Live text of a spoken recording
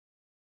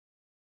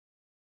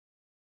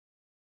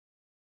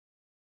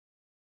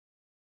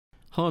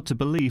Hard to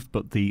believe,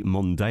 but the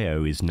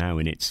Mondeo is now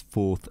in its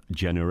 4th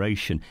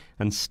generation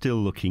and still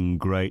looking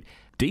great.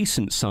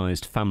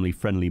 Decent-sized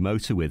family-friendly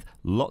motor with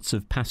lots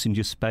of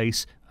passenger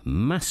space, a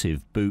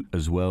massive boot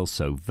as well,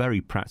 so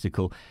very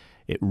practical.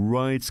 It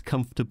rides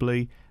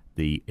comfortably.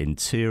 The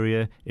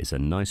interior is a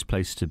nice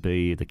place to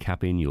be. The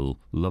cabin, you'll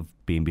love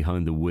being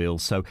behind the wheel.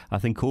 So I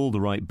think all the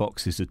right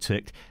boxes are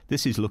ticked.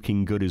 This is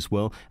looking good as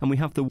well. And we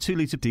have the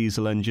 2-litre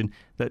diesel engine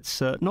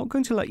that's not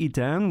going to let you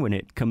down when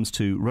it comes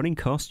to running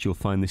costs. You'll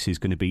find this is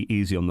going to be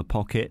easy on the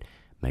pocket,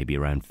 maybe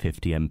around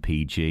 50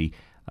 mpg,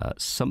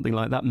 something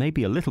like that.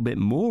 Maybe a little bit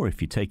more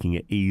if you're taking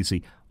it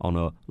easy on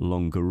a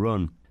longer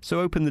run. So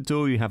open the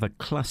door, you have a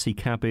classy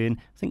cabin.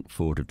 I think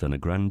Ford have done a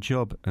grand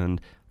job,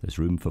 and there's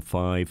room for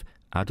 5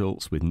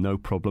 adults with no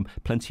problem.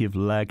 Plenty of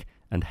leg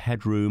and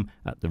headroom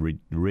at the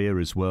rear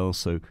as well,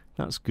 so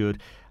that's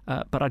good.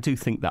 But I do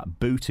think that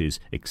boot is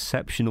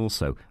exceptional,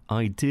 so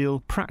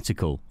ideal,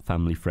 practical,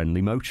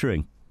 family-friendly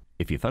motoring.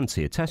 If you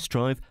fancy a test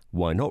drive,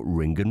 why not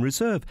ring and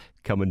reserve?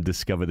 Come and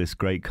discover this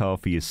great car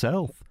for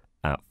yourself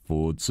at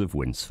Fords of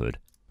Winsford.